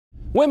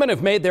Women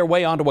have made their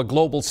way onto a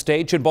global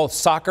stage in both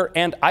soccer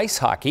and ice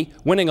hockey,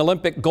 winning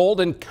Olympic gold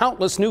and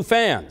countless new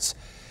fans.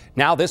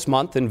 Now this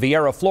month in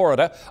Viera,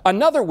 Florida,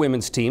 another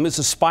women's team is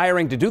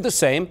aspiring to do the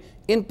same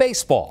in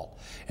baseball.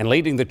 And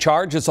leading the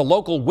charge is a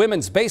local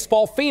women's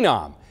baseball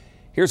phenom.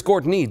 Here's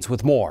Gordon Eads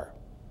with more.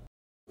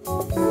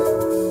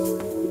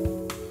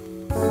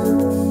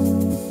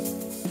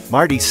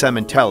 Marti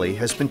Sementelli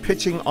has been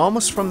pitching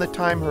almost from the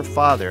time her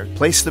father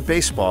placed the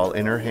baseball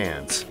in her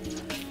hands.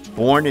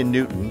 Born in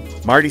Newton,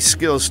 Marti's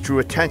skills drew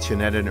attention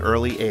at an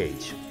early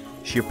age.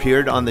 She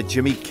appeared on the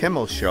Jimmy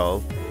Kimmel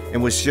Show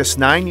and was just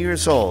 9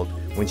 years old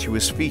when she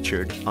was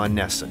featured on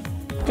NESN.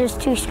 There's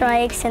 2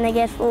 strikes and they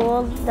get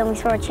fooled, then we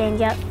throw a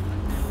changeup.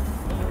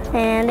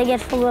 And they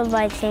get fooled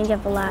by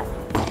changeup a lot.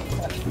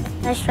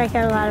 I strike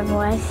out a lot of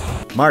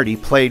boys. Marti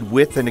played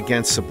with and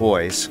against the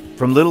boys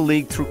from Little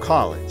League through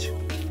college.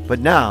 But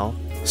now,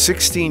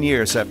 16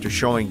 years after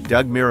showing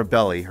Doug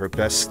Mirabelli her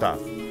best stuff,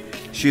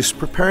 she is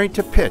preparing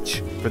to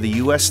pitch for the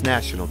U.S.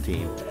 national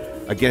team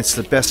against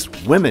the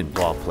best women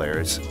ball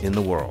players in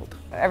the world.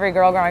 Every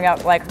girl growing up,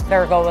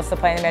 their goal was to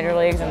play in the major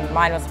leagues, and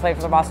mine was to play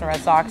for the Boston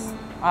Red Sox.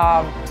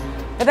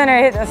 But then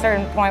it hit a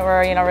certain point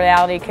where,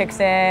 reality kicks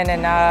in,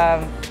 and,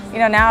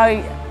 now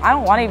I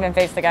don't want to even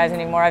face the guys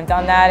anymore. I've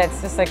done that.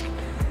 It's just like,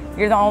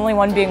 you're the only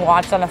one being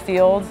watched on the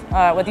field.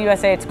 With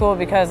USA, it's cool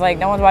because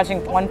no one's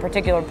watching one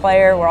particular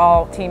player. We're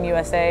all Team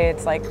USA.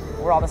 It's like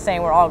we're all the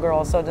same. We're all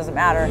girls, so it doesn't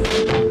matter.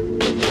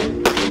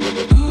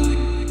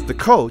 The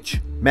coach,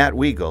 Matt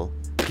Weigel,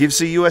 gives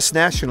the U.S.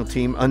 national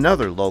team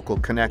another local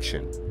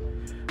connection.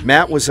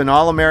 Matt was an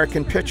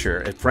All-American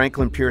pitcher at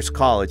Franklin Pierce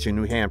College in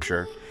New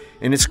Hampshire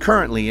and is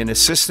currently an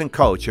assistant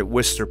coach at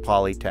Worcester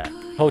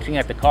Polytech. Coaching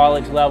at the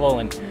college level,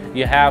 and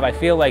I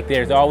feel like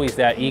there's always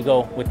that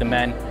ego with the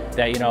men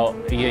that,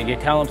 you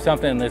tell them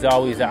something and there's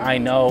always a I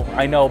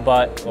know,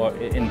 but, or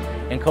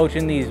in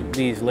coaching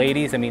these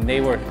ladies,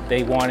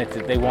 they wanted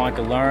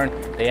to learn,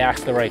 they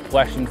asked the right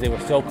questions, they were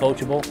so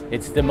coachable.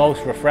 It's the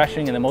most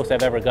refreshing and the most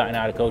I've ever gotten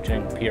out of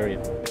coaching, period.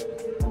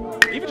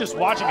 Even just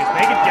watching as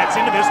Megan gets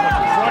into this one,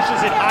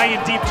 crushes it high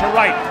and deep to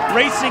right,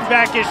 racing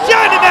back is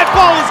shot, and that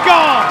ball is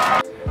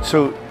gone!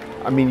 So,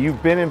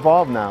 you've been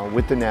involved now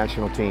with the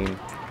national team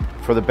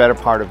for the better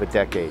part of a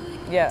decade.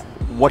 Yeah.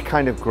 What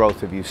kind of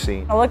growth have you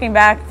seen? Looking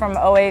back from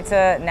 '08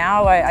 to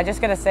now, I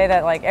just gotta say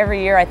that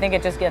every year I think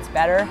it just gets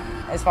better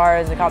as far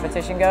as the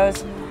competition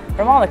goes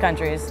from all the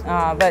countries,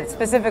 but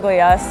specifically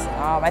us.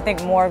 I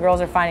think more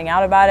girls are finding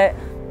out about it.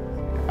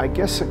 I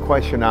guess the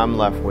question I'm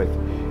left with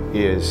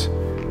is,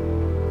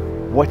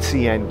 what's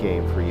the end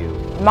game for you?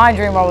 My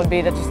dream world would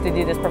be to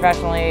do this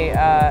professionally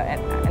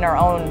in our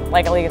own,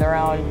 like a league of their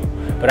own.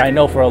 But I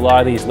know for a lot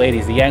of these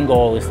ladies, the end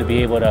goal is to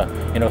be able to,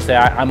 say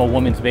I'm a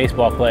women's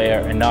baseball player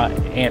and not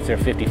answer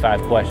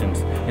 55 questions.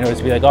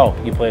 Just be like, oh,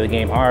 you play the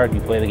game hard,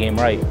 you play the game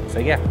right. It's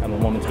like, yeah, I'm a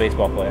women's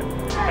baseball player.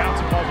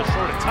 Bouncing ball to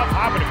short, a tough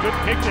hop and a good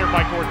pick there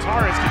by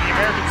Gortares. Can the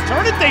Americans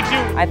turn it? They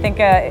do. I think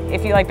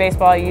if you like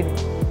baseball, you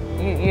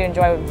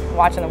enjoy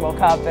watching the World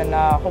Cup and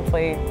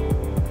hopefully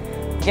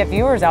get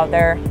viewers out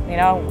there.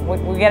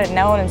 We get it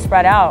known and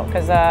spread out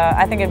because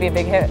I think it'd be a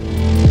big hit.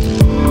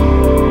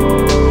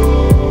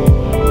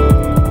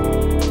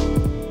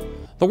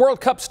 The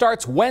World Cup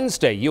starts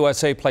Wednesday.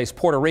 USA plays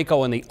Puerto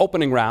Rico in the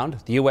opening round.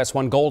 The U.S.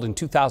 won gold in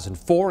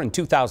 2004 and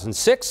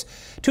 2006.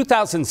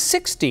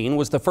 2016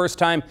 was the first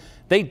time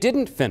they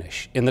didn't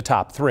finish in the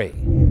top 3.